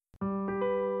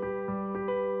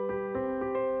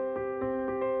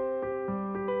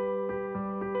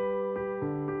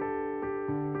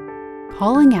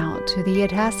Calling out to the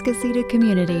Atascocita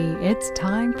community, it's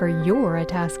time for your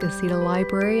Atascocita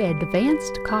Library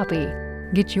Advanced Copy.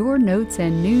 Get your notes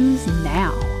and news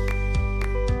now.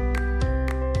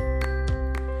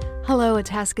 Hello,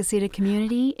 Atascocita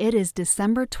community. It is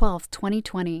December 12th,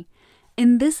 2020.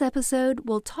 In this episode,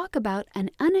 we'll talk about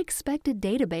an unexpected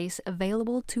database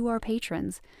available to our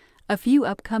patrons, a few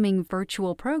upcoming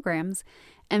virtual programs,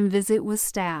 and visit with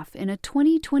staff in a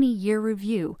 2020 year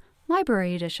review,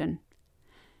 Library Edition.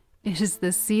 It is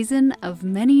the season of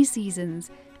many seasons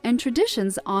and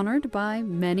traditions honored by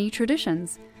many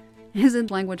traditions. Isn't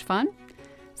language fun?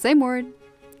 Same word,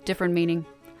 different meaning.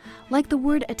 Like the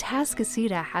word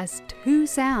Atascocita has two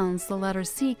sounds the letter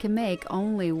C can make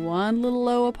only one little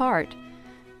O apart.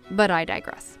 But I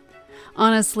digress.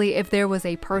 Honestly, if there was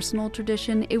a personal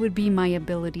tradition, it would be my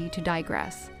ability to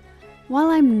digress.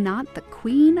 While I'm not the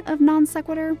queen of non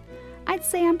sequitur, I'd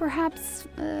say I'm perhaps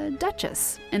a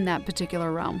duchess in that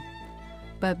particular realm.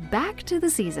 But back to the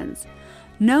seasons.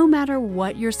 No matter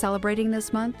what you're celebrating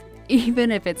this month,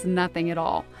 even if it's nothing at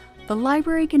all, the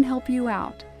library can help you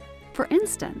out. For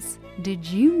instance, did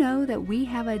you know that we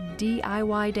have a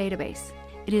DIY database?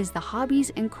 It is the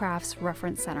Hobbies and Crafts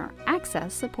Reference Center,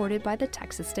 access supported by the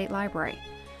Texas State Library.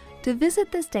 To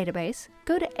visit this database,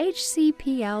 go to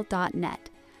hcpl.net,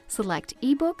 select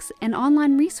eBooks and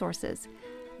online resources.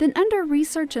 Then under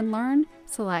Research and Learn,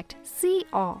 select See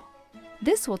All.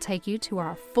 This will take you to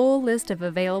our full list of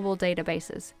available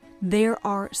databases. There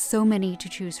are so many to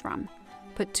choose from.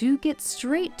 But to get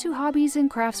straight to Hobbies and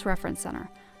Crafts Reference Center,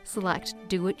 select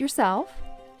Do It Yourself,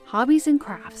 Hobbies and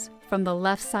Crafts from the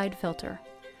left side filter.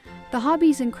 The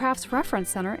Hobbies and Crafts Reference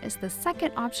Center is the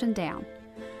second option down.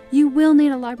 You will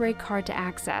need a library card to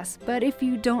access, but if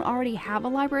you don't already have a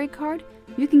library card,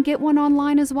 you can get one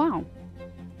online as well.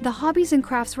 The Hobbies and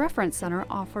Crafts Reference Center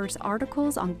offers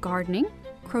articles on gardening,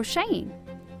 crocheting,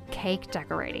 cake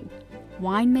decorating,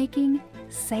 winemaking,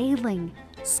 sailing,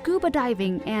 scuba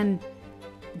diving, and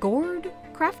gourd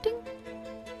crafting?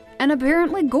 And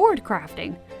apparently gourd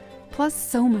crafting, plus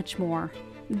so much more.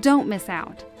 Don't miss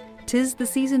out. 'Tis the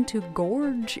season to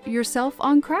gorge yourself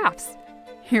on crafts.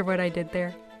 Hear what I did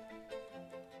there?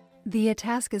 The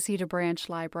Atascocita Branch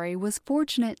Library was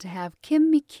fortunate to have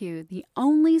Kim McHugh, the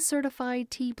only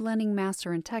certified tea blending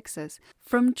master in Texas,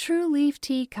 from True Leaf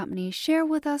Tea Company, share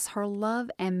with us her love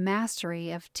and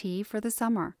mastery of tea for the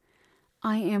summer.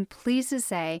 I am pleased to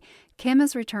say Kim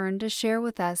has returned to share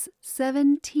with us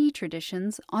 7 tea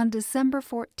traditions on December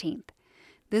 14th.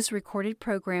 This recorded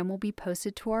program will be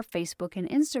posted to our Facebook and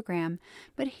Instagram,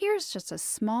 but here's just a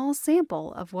small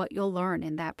sample of what you'll learn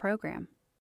in that program.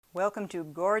 Welcome to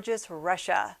gorgeous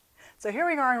Russia. So here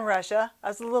we are in Russia.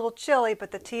 It's a little chilly,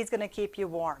 but the tea's going to keep you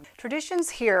warm. Traditions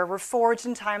here were forged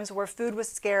in times where food was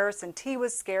scarce and tea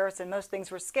was scarce and most things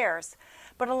were scarce.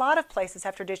 But a lot of places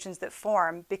have traditions that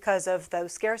form because of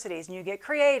those scarcities, and you get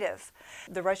creative.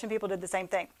 The Russian people did the same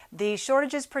thing. The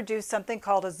shortages produced something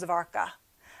called a zvarka.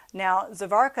 Now,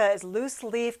 zvarka is loose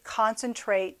leaf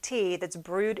concentrate tea that's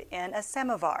brewed in a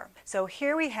samovar. So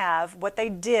here we have what they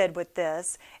did with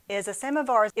this is a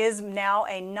samovar is now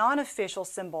a non-official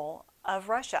symbol of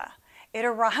Russia. It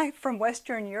arrived from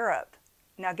Western Europe.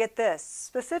 Now get this,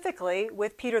 specifically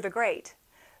with Peter the Great,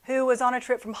 who was on a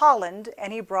trip from Holland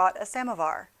and he brought a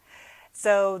samovar.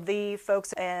 So the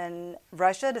folks in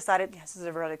Russia decided this is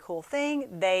a really cool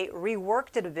thing. They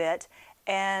reworked it a bit,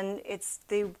 and it's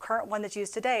the current one that's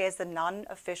used today as the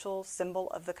non-official symbol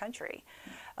of the country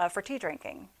for tea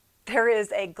drinking. There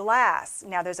is a glass.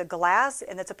 Now there's a glass,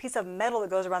 and it's a piece of metal that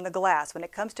goes around the glass. When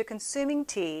it comes to consuming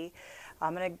tea,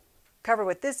 I'm going to cover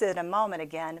what this is in a moment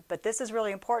again, but this is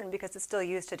really important because it's still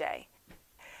used today.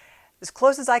 As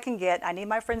close as I can get, I need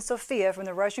my friend Sophia from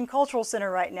the Russian Cultural Center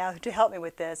right now to help me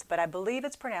with this, but I believe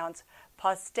it's pronounced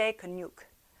pasteyknyuk.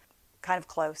 Kind of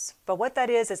close. But what that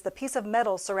is the piece of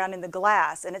metal surrounding the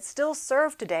glass, and it's still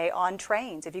served today on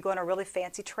trains. If you go on a really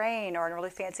fancy train or in a really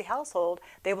fancy household,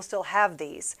 they will still have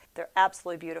these. They're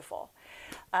absolutely beautiful.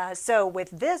 So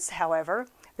with this, however,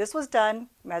 this was done,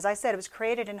 as I said, it was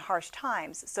created in harsh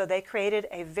times. So they created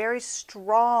a very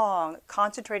strong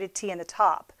concentrated tea in the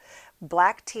top.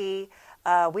 Black tea.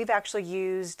 We've actually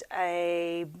used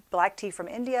a black tea from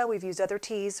India. We've used other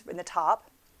teas in the top.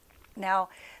 Now,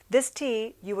 this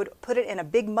tea, you would put it in a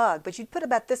big mug, but you'd put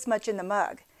about this much in the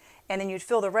mug, and then you'd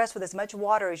fill the rest with as much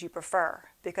water as you prefer.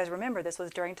 Because remember, this was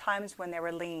during times when they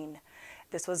were lean.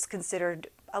 This was considered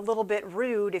a little bit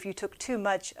rude if you took too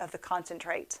much of the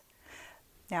concentrate.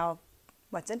 Now,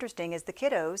 What's interesting is the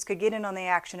kiddos could get in on the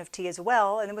action of tea as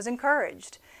well, and it was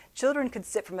encouraged. Children could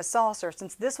sip from a saucer.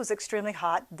 Since this was extremely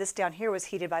hot, this down here was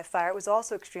heated by fire, it was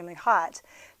also extremely hot.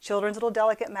 Children's little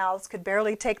delicate mouths could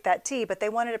barely take that tea, but they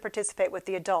wanted to participate with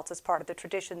the adults as part of the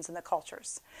traditions and the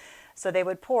cultures. So they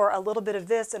would pour a little bit of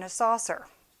this in a saucer.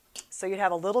 So you'd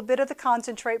have a little bit of the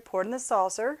concentrate poured in the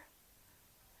saucer,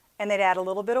 and they'd add a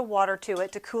little bit of water to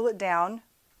it to cool it down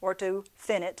or to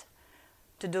thin it,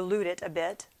 to dilute it a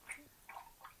bit.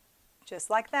 Just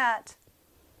like that,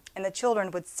 and the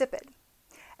children would sip it.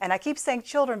 And I keep saying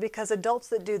children because adults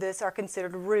that do this are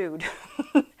considered rude.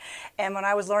 And when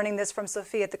I was learning this from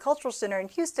Sophie at the Cultural Center in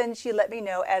Houston, she let me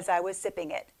know as I was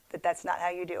sipping it that that's not how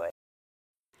you do it.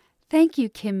 Thank you,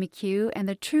 Kim McHugh and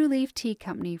the True Leaf Tea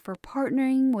Company for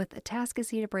partnering with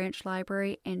Atascocita Branch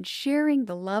Library and sharing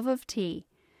the love of tea.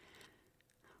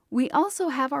 We also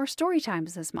have our story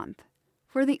times this month.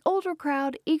 For the older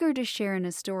crowd eager to share in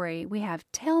a story, we have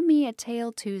Tell Me a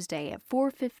Tale Tuesday at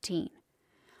 4:15.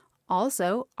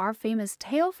 Also, our famous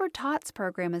Tale for Tots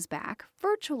program is back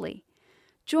virtually.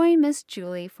 Join Miss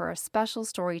Julie for a special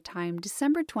story time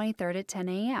December 23rd at 10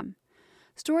 a.m.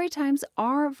 Story times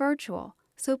are virtual,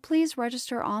 so please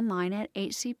register online at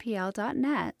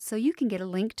hcpl.net so you can get a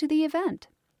link to the event.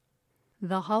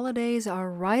 The holidays are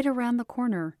right around the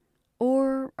corner,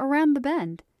 or around the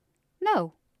bend.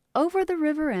 No, over the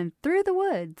river and through the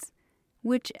woods.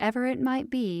 Whichever it might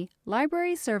be,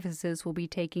 library services will be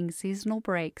taking seasonal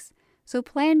breaks, so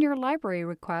plan your library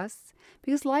requests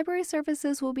because library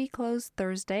services will be closed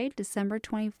Thursday, December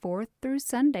 24th through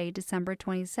Sunday, December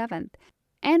 27th,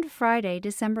 and Friday,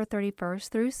 December 31st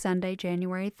through Sunday,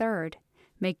 January 3rd.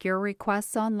 Make your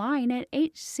requests online at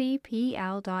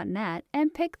hcpl.net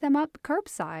and pick them up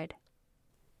curbside.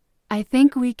 I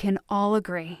think we can all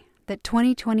agree that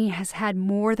 2020 has had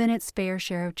more than its fair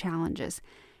share of challenges,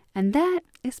 and that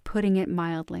is putting it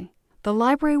mildly. The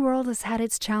library world has had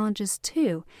its challenges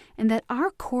too, and that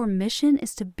our core mission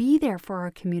is to be there for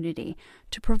our community,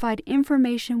 to provide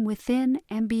information within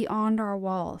and beyond our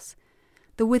walls.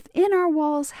 The within our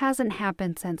walls hasn't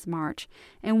happened since March,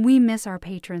 and we miss our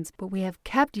patrons, but we have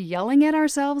kept yelling at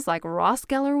ourselves like Ross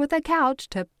Geller with a couch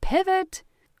to pivot.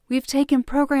 We've taken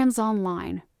programs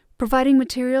online, providing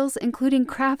materials including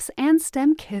crafts and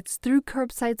STEM kits through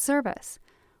curbside service.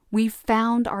 We've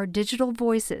found our digital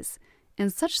voices in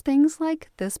such things like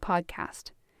this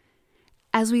podcast.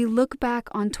 As we look back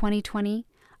on 2020,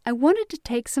 I wanted to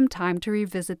take some time to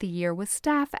revisit the year with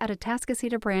staff at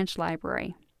Atascocita Branch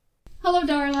Library. Hello,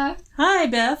 Darla. Hi,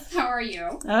 Beth. How are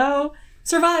you? Oh,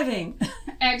 surviving.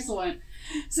 Excellent.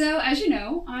 So, as you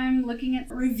know, I'm looking at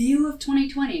a review of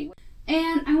 2020.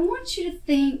 And I want you to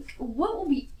think, what will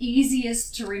be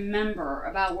easiest to remember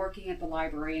about working at the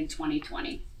library in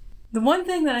 2020? The one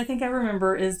thing that I think I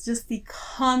remember is just the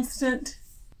constant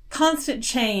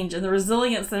change and the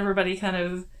resilience that everybody kind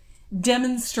of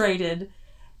demonstrated.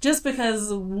 Just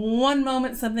because one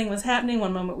moment something was happening,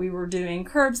 one moment we were doing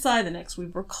curbside, the next we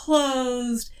were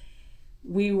closed.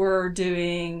 We were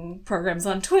doing programs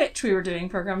on Twitch. We were doing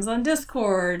programs on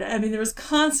Discord. I mean, it was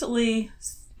constantly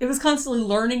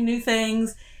learning new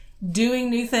things, doing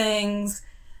new things.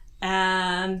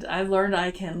 And I learned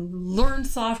I can learn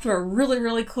software really,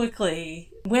 really quickly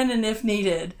when and if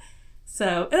needed.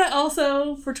 So, and I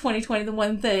also, for 2020, the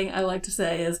one thing I like to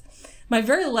say is my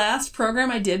very last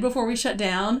program I did before we shut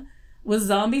down was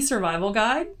Zombie Survival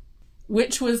Guide,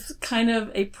 which was kind of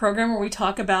a program where we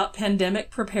talk about pandemic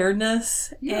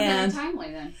preparedness. Very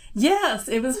timely then. Yes,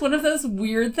 it was one of those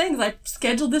weird things. I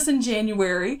scheduled this in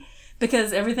January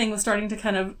because everything was starting to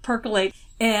kind of percolate.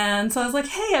 And so I was like,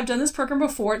 hey, I've done this program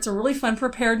before. It's a really fun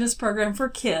preparedness program for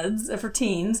kids, for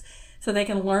teens, so they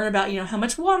can learn about, how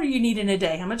much water you need in a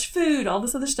day, how much food, all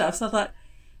this other stuff. So I thought,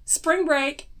 spring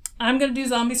break, I'm going to do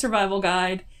Zombie Survival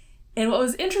Guide. And what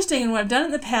was interesting and what I've done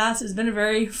in the past has been a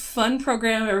very fun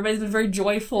program. Everybody's been very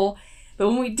joyful. But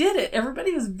when we did it,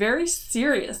 everybody was very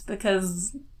serious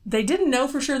because they didn't know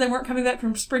for sure they weren't coming back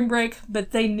from spring break, but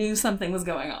they knew something was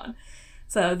going on.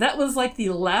 So that was like the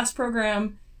last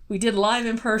program we did live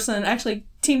in person. Actually,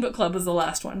 Teen Book Club was the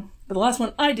last one. But the last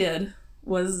one I did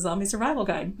was Zombie Survival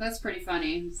Guide. That's pretty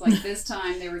funny. It's like this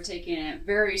time they were taking it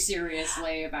very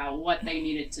seriously about what they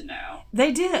needed to know.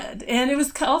 They did. And it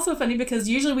was also funny because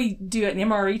usually we do an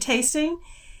MRE tasting.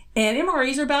 And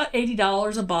MREs are about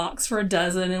 $80 a box for a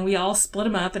dozen. And we all split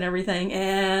them up and everything.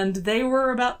 And they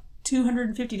were about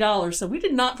 $250, so we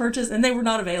did not purchase, and they were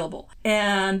not available.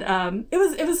 And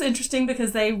it was interesting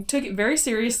because they took it very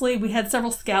seriously. We had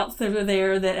several scouts that were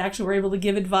there that actually were able to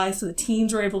give advice, so the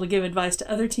teens were able to give advice to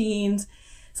other teens.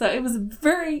 So it was a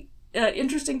very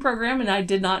interesting program, and I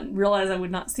did not realize I would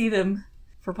not see them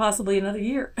for possibly another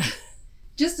year.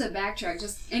 Just to backtrack,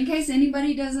 just in case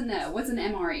anybody doesn't know, what's an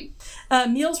MRE?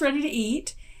 Meals ready to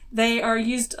eat. They are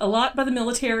used a lot by the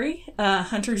military.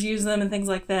 Hunters use them and things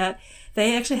like that.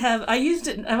 They actually have,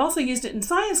 I've also used it in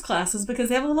science classes because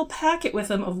they have a little packet with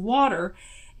them of water,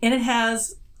 and it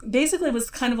has basically what's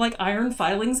kind of like iron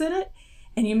filings in it.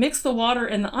 And you mix the water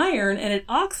and the iron and it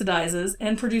oxidizes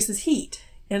and produces heat.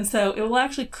 And so it will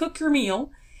actually cook your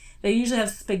meal. They usually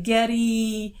have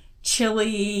spaghetti,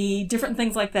 chili, different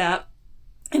things like that.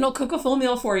 And it'll cook a full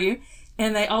meal for you.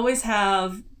 And they always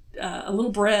have a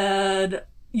little bread,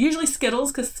 usually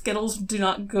Skittles, because Skittles do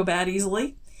not go bad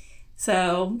easily.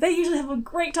 So they usually have a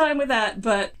great time with that.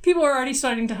 But people are already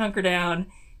starting to hunker down,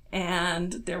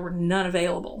 and there were none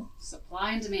available.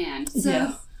 Supply and demand. So,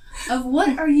 Yes. Of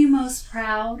what are you most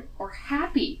proud or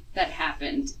happy that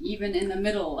happened, even in the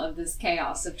middle of this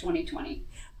chaos of 2020?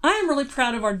 I am really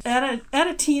proud of our at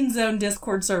a Teen Zone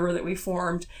Discord server that we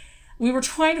formed. We were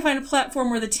trying to find a platform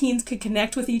where the teens could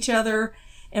connect with each other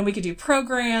and we could do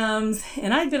programs.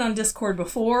 And I'd been on Discord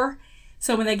before,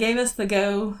 so when they gave us the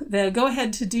go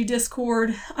ahead to do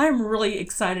Discord, I'm really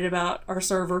excited about our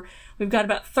server. We've got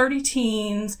about 30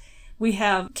 teens. We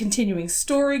have continuing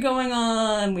story going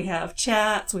on. We have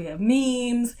chats. We have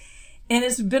memes. And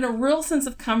it's been a real sense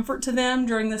of comfort to them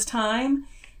during this time.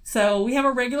 So we have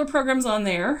our regular programs on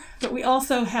there, but we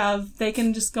also have, they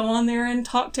can just go on there and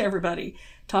talk to everybody.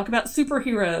 Talk about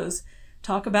superheroes.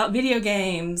 Talk about video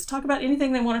games. Talk about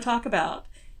anything they want to talk about.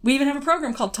 We even have a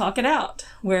program called Talk It Out,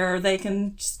 where they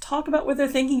can just talk about what they're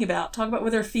thinking about, talk about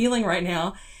what they're feeling right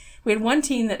now. We had one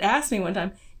teen that asked me one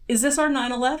time, is this our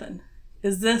 9/11?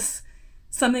 Is this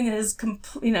something that is,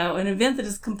 an event that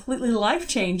is completely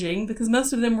life-changing? Because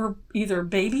most of them were either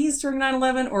babies during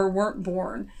 9/11 or weren't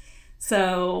born.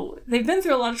 So they've been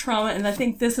through a lot of trauma, and I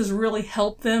think this has really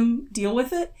helped them deal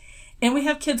with it. And we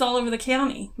have kids all over the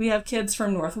county. We have kids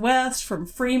from Northwest, from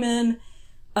Freeman,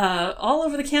 all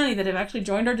over the county that have actually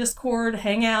joined our Discord,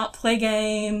 hang out, play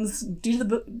games, do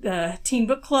the teen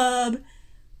book club.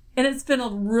 And it's been a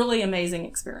really amazing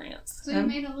experience. So you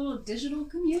made a little digital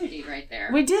community right there.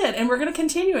 We did, and we're going to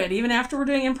continue it. Even after we're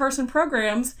doing in-person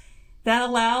programs, that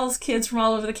allows kids from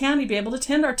all over the county to be able to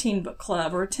attend our teen book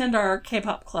club or attend our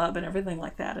K-pop club and everything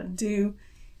like that, and do,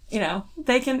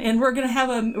 they can. And we're going to have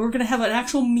an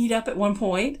actual meetup at one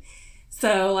point.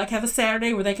 So, have a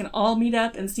Saturday where they can all meet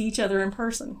up and see each other in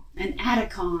person. An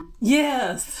Atacon.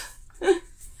 Yes.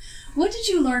 What did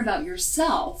you learn about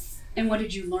yourself? And what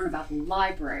did you learn about the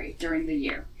library during the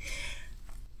year?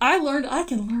 I learned I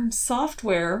can learn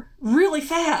software really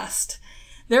fast.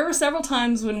 There were several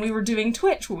times when we were doing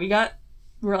Twitch where we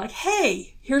were like,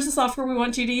 hey, here's the software we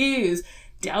want you to use.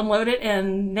 Download it,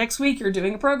 and next week you're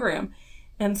doing a program.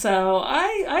 And so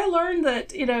I learned that,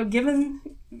 given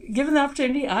the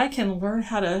opportunity, I can learn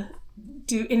how to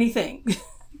do anything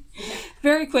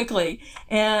very quickly,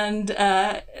 and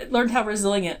learned how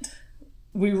resilient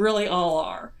we really all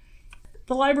are.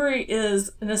 The library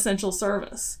is an essential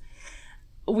service.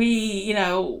 We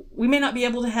may not be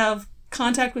able to have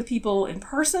contact with people in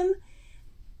person,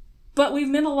 but we've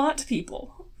meant a lot to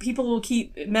people. People will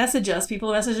message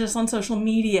us on social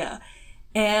media.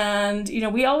 And,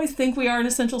 we always think we are an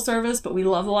essential service, but we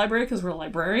love the library because we're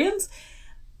librarians.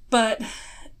 But,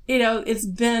 it's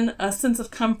been a sense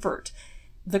of comfort.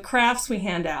 The crafts we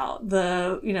hand out,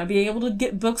 being able to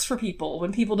get books for people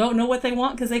when people don't know what they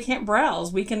want because they can't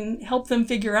browse. We can help them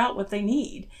figure out what they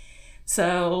need.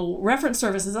 So reference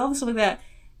services, all this stuff like that,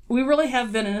 we really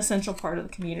have been an essential part of the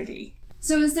community.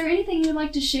 So is there anything you'd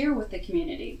like to share with the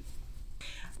community?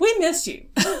 We miss you.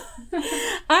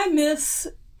 I miss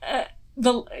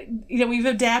we've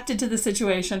adapted to the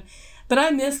situation, but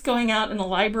I miss going out in the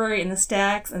library in the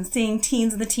stacks and seeing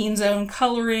teens in the teen zone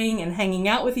coloring and hanging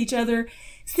out with each other,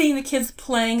 seeing the kids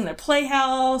playing in their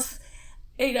playhouse.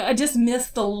 I just miss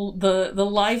the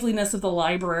liveliness of the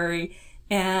library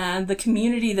and the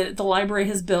community that the library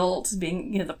has built,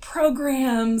 being, the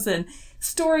programs and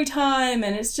story time.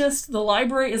 And it's just, the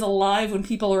library is alive when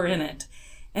people are in it.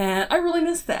 And I really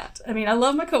miss that. I mean, I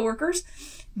love my coworkers,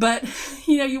 but,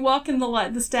 you walk in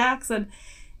the stacks and,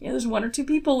 there's one or two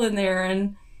people in there,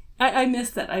 and I miss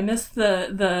that. I miss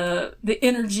the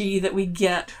energy that we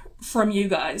get from you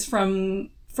guys, from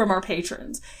our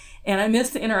patrons. And I miss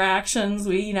the interactions.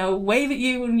 We, wave at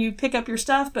you when you pick up your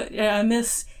stuff, but I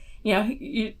miss,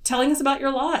 you telling us about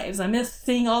your lives. I miss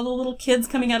seeing all the little kids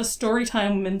coming out of story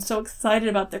time and so excited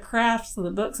about their crafts and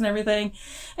the books and everything.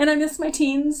 And I miss my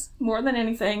teens more than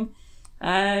anything.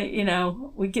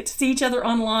 We get to see each other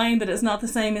online, but it's not the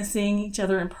same as seeing each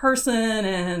other in person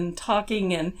and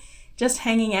talking and just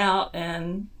hanging out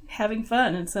and having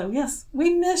fun. And so, yes, we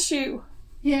miss you.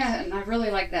 Yeah, and I really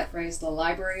like that phrase, the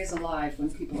library is alive when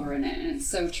people are in it, and it's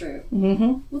so true.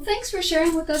 Mm-hmm. Well, thanks for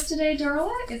sharing with us today,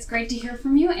 Darla. It's great to hear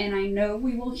from you, and I know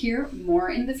we will hear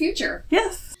more in the future.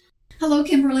 Yes. Hello,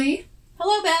 Kimberly.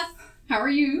 Hello, Beth. How are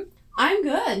you? I'm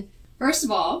good. First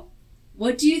of all,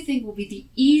 what do you think will be the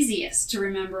easiest to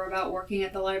remember about working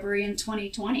at the library in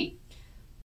 2020?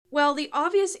 Well, the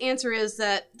obvious answer is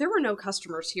that there were no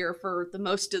customers here for the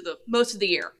most of the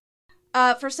year.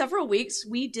 For several weeks,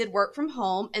 we did work from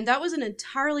home, and that was an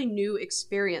entirely new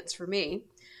experience for me.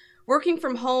 Working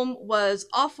from home was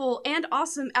awful and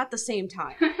awesome at the same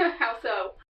time. How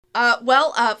so?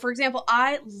 For example,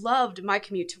 I loved my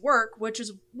commute to work, which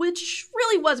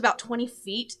really was about 20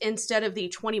 feet instead of the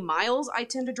 20 miles I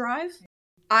tend to drive.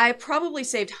 I probably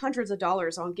saved hundreds of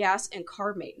dollars on gas and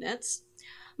car maintenance.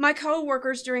 My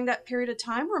co-workers during that period of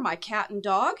time were my cat and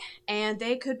dog, and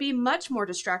they could be much more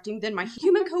distracting than my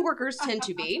human co-workers tend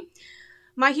to be.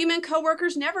 My human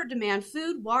co-workers never demand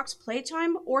food, walks,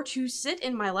 playtime, or to sit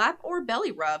in my lap or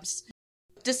belly rubs.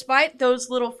 Despite those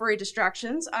little furry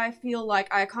distractions, I feel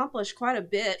like I accomplished quite a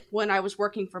bit when I was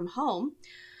working from home.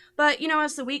 But,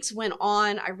 as the weeks went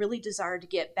on, I really desired to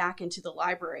get back into the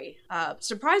library.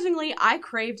 Surprisingly, I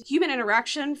craved human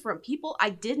interaction from people I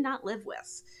did not live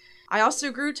with. I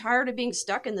also grew tired of being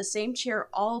stuck in the same chair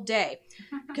all day.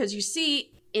 Because you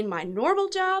see, in my normal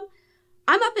job,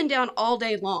 I'm up and down all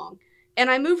day long,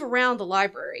 and I move around the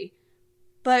library.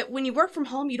 But when you work from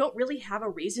home, you don't really have a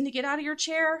reason to get out of your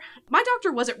chair. My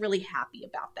doctor wasn't really happy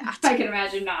about that. I can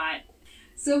imagine not.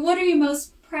 So what are you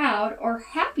most proud or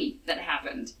happy that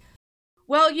happened?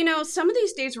 Well, some of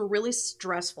these days were really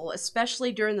stressful,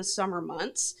 especially during the summer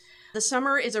months. The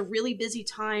summer is a really busy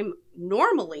time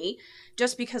normally,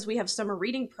 just because we have summer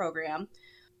reading program.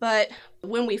 But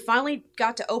when we finally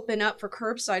got to open up for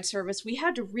curbside service, we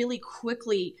had to really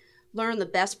quickly learn the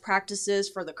best practices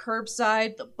for the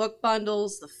curbside, the book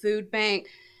bundles, the food bank,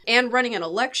 and running an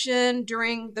election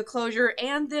during the closure.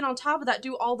 And then on top of that,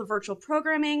 do all the virtual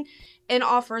programming and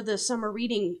offer the summer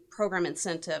reading program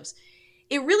incentives.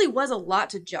 It really was a lot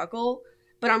to juggle,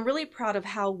 but I'm really proud of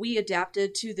how we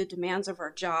adapted to the demands of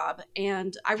our job.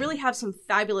 And I really have some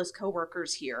fabulous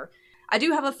coworkers here. I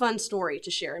do have a fun story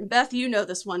to share. And Beth, you know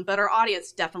this one, but our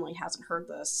audience definitely hasn't heard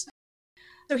this.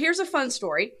 So here's a fun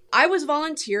story. I was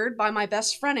volunteered by my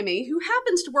best frenemy, who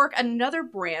happens to work another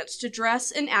branch, to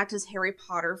dress and act as Harry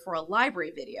Potter for a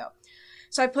library video.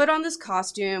 So I put on this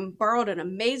costume, borrowed an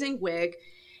amazing wig,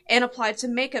 and applied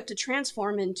some makeup to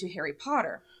transform into Harry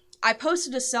Potter. I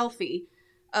posted a selfie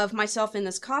of myself in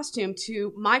this costume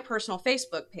to my personal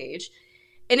Facebook page,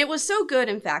 and it was so good,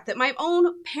 in fact, that my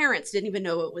own parents didn't even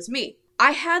know it was me.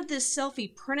 I had this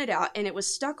selfie printed out, and it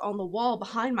was stuck on the wall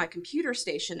behind my computer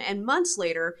station, and months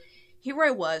later, here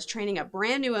I was training a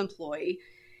brand new employee,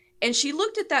 and she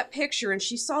looked at that picture, and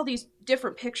she saw these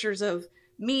different pictures of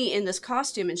me in this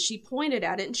costume, and she pointed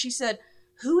at it, and she said,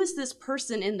 "Who is this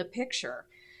person in the picture?"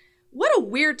 What a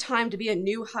weird time to be a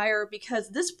new hire, because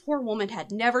this poor woman had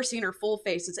never seen her full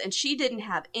faces, and she didn't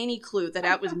have any clue that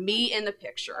that was me in the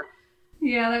picture.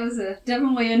 Yeah, that was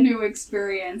definitely a new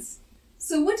experience.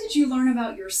 So what did you learn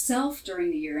about yourself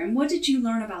during the year, and what did you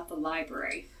learn about the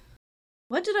library?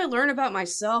 What did I learn about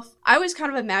myself? I always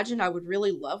kind of imagined I would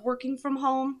really love working from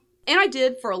home, and I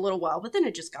did for a little while, but then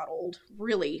it just got old.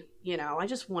 Really, I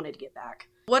just wanted to get back.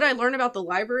 What I learned about the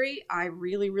library, I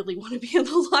really, really want to be in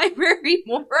the library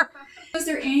more. Was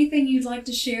there anything you'd like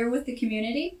to share with the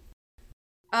community?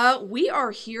 We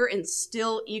are here and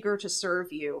still eager to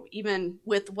serve you, even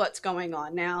with what's going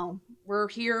on now. We're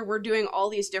here, we're doing all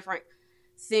these different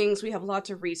things. We have lots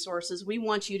of resources. We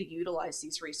want you to utilize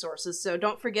these resources, so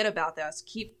don't forget about us.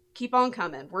 Keep on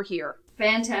coming. We're here.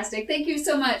 Fantastic. Thank you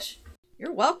so much.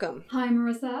 You're welcome. Hi,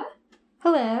 Marissa.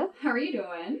 Hello. How are you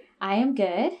doing? I am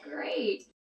good. Great.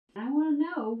 I want to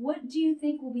know, what do you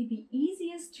think will be the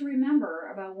easiest to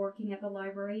remember about working at the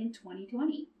library in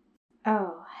 2020?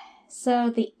 Oh, so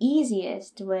the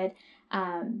easiest would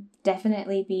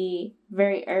definitely be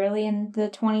very early in the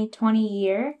 2020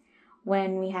 year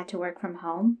when we had to work from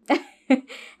home.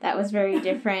 That was very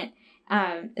different,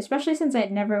 especially since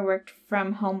I'd never worked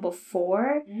from home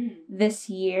before. This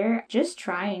year. Just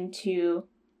trying to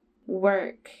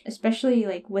work, especially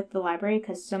like with the library,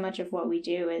 because so much of what we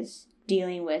do is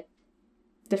dealing with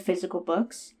the physical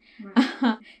books.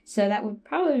 Right. So that would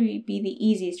probably be the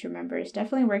easiest to remember, is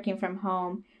definitely working from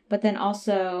home, but then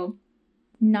also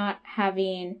not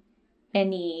having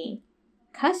any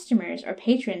customers or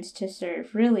patrons to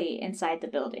serve really inside the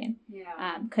building.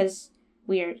 Yeah. Because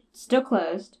we are still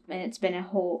closed, and it's been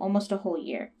almost a whole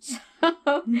year. So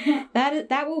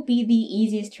that will be the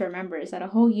easiest to remember, is that a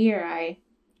whole year I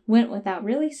went without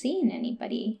really seeing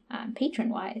anybody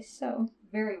patron-wise. So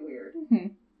Very weird.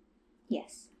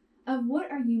 yes. Of what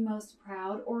are you most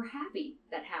proud or happy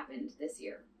that happened this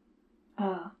year?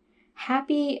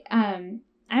 Happy.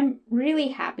 I'm really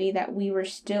happy that we were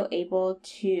still able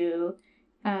to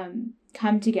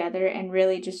come together and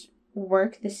really just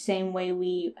work the same way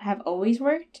we have always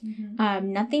worked.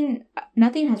 Nothing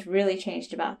has really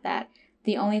changed about that.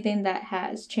 The only thing that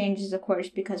has changed is, of course,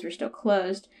 because we're still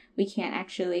closed, we can't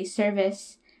actually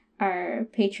service our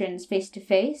patrons face to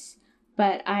face.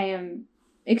 But I am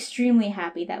extremely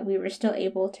happy that we were still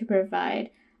able to provide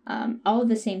all of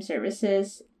the same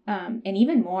services, and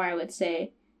even more, I would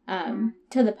say,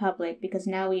 to the public, because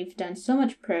now we've done so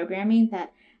much programming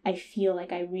that I feel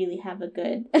like I really have a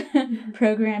good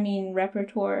programming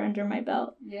repertoire under my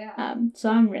belt. Yeah. So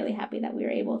I'm really happy that we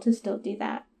were able to still do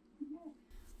that.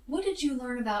 What did you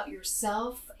learn about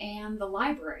yourself and the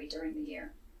library during the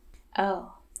year?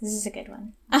 Oh, this is a good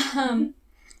one.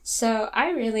 So I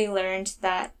really learned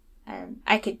that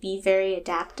I could be very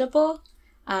adaptable,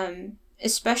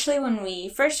 especially when we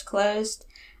first closed.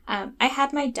 I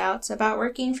had my doubts about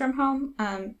working from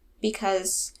home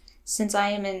because since I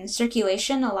am in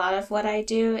circulation, a lot of what I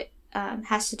do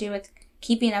has to do with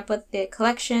keeping up with the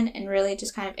collection and really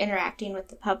just kind of interacting with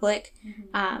the public.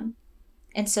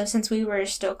 And so since we were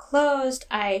still closed,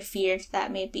 I feared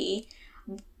that maybe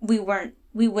we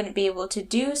wouldn't be able to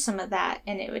do some of that,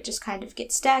 and it would just kind of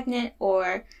get stagnant,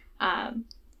 or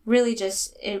really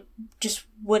it just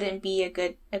wouldn't be a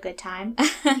good time.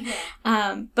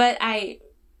 But I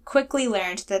quickly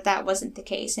learned that wasn't the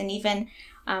case, and even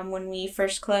when we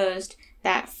first closed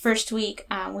that first week,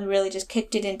 we really just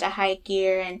kicked it into high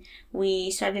gear, and we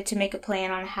started to make a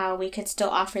plan on how we could still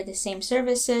offer the same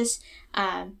services.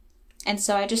 And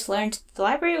so I just learned the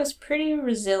library was pretty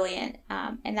resilient,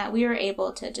 and that we were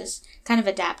able to just kind of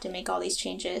adapt and make all these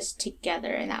changes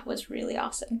together, and that was really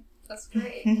awesome. That's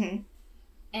great.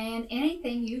 And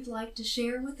anything you'd like to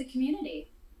share with the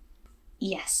community?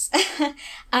 Yes.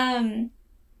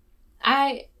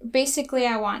 I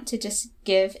want to just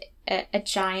give a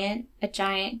giant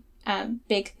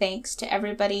big thanks to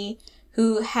everybody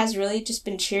who has really just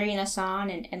been cheering us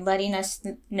on and letting us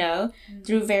know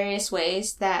through various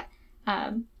ways that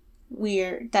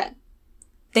that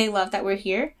they love that we're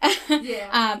here.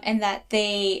 And that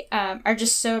they are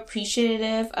just so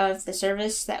appreciative of the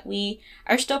service that we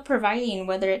are still providing,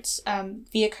 whether it's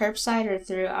via curbside or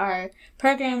through our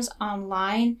programs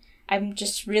online. I'm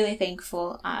just really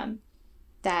thankful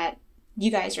that you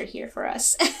guys are here for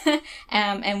us.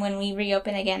 And when we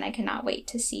reopen again, I cannot wait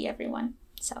to see everyone.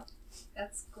 So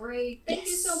that's great. Thank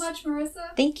you so much,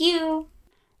 Marissa. Thank you.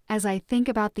 As I think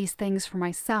about these things for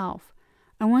myself,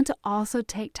 I want to also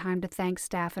take time to thank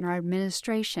staff in our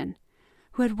administration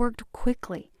who had worked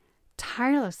quickly,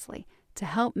 tirelessly to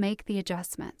help make the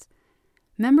adjustments.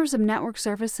 Members of Network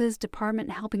Services Department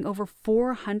helping over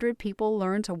 400 people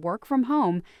learn to work from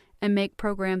home and make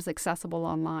programs accessible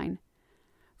online.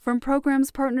 From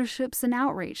programs, partnerships, and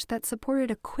outreach that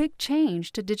supported a quick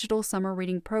change to digital summer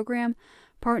reading program,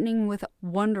 partnering with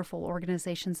wonderful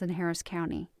organizations in Harris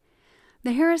County.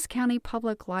 The Harris County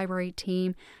Public Library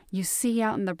team you see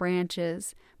out in the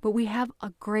branches, but we have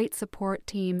a great support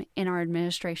team in our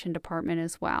administration department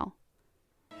as well.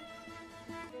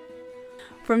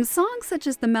 From songs such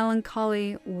as the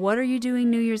melancholy "What Are You Doing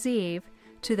New Year's Eve"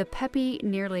 to the peppy,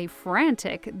 nearly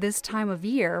frantic "This Time of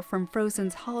Year" from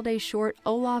Frozen's holiday short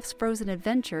Olaf's Frozen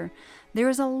Adventure, there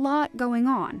is a lot going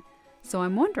on. So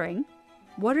I'm wondering,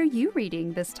 what are you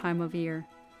reading this time of year?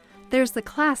 There's the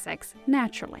classics,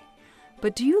 naturally.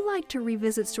 But do you like to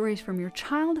revisit stories from your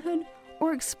childhood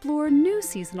or explore new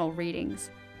seasonal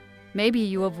readings? Maybe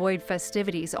you avoid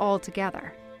festivities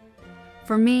altogether.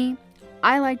 For me,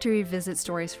 I like to revisit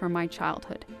stories from my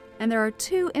childhood, and there are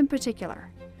two in particular: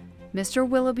 Mr.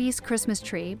 Willoughby's Christmas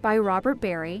Tree by Robert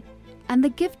Barry and The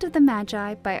Gift of the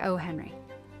Magi by O. Henry.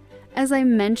 As I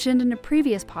mentioned in a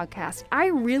previous podcast, I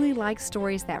really like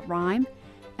stories that rhyme,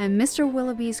 and Mr.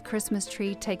 Willoughby's Christmas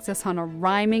Tree takes us on a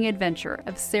rhyming adventure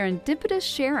of serendipitous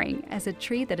sharing, as a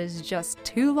tree that is just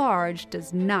too large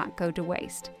does not go to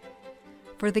waste.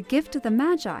 For The Gift of the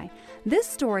Magi, this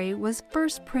story was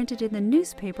first printed in the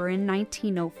newspaper in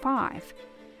 1905.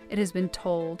 It has been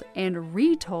told and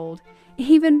retold,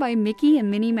 even by Mickey and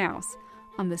Minnie Mouse,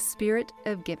 on the spirit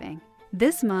of giving.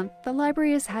 This month, the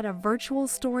library has had a virtual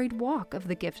storied walk of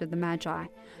The Gift of the Magi,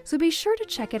 so be sure to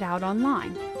check it out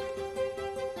online.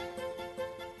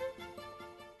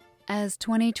 As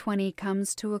 2020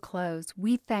 comes to a close,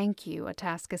 we thank you,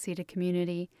 Atascocita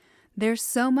community. There's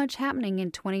so much happening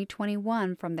in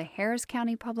 2021, from the Harris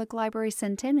County Public Library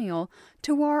Centennial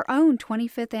to our own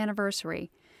 25th anniversary.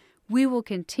 We will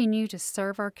continue to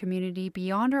serve our community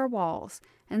beyond our walls,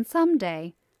 and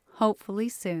someday, hopefully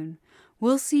soon,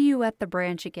 we'll see you at the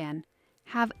branch again.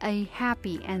 Have a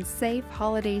happy and safe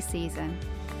holiday season.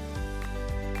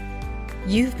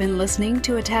 You've been listening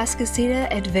to Atascocita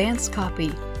Advanced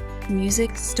Copy,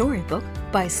 Music Storybook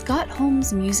by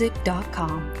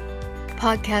ScottHolmesMusic.com.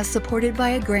 Podcast supported by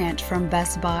a grant from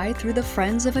Best Buy through the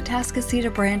Friends of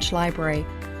Atascocita Branch Library.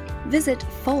 Visit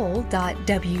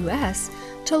FOL.WS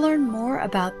to learn more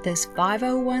about this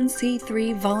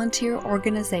 501c3 volunteer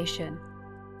organization.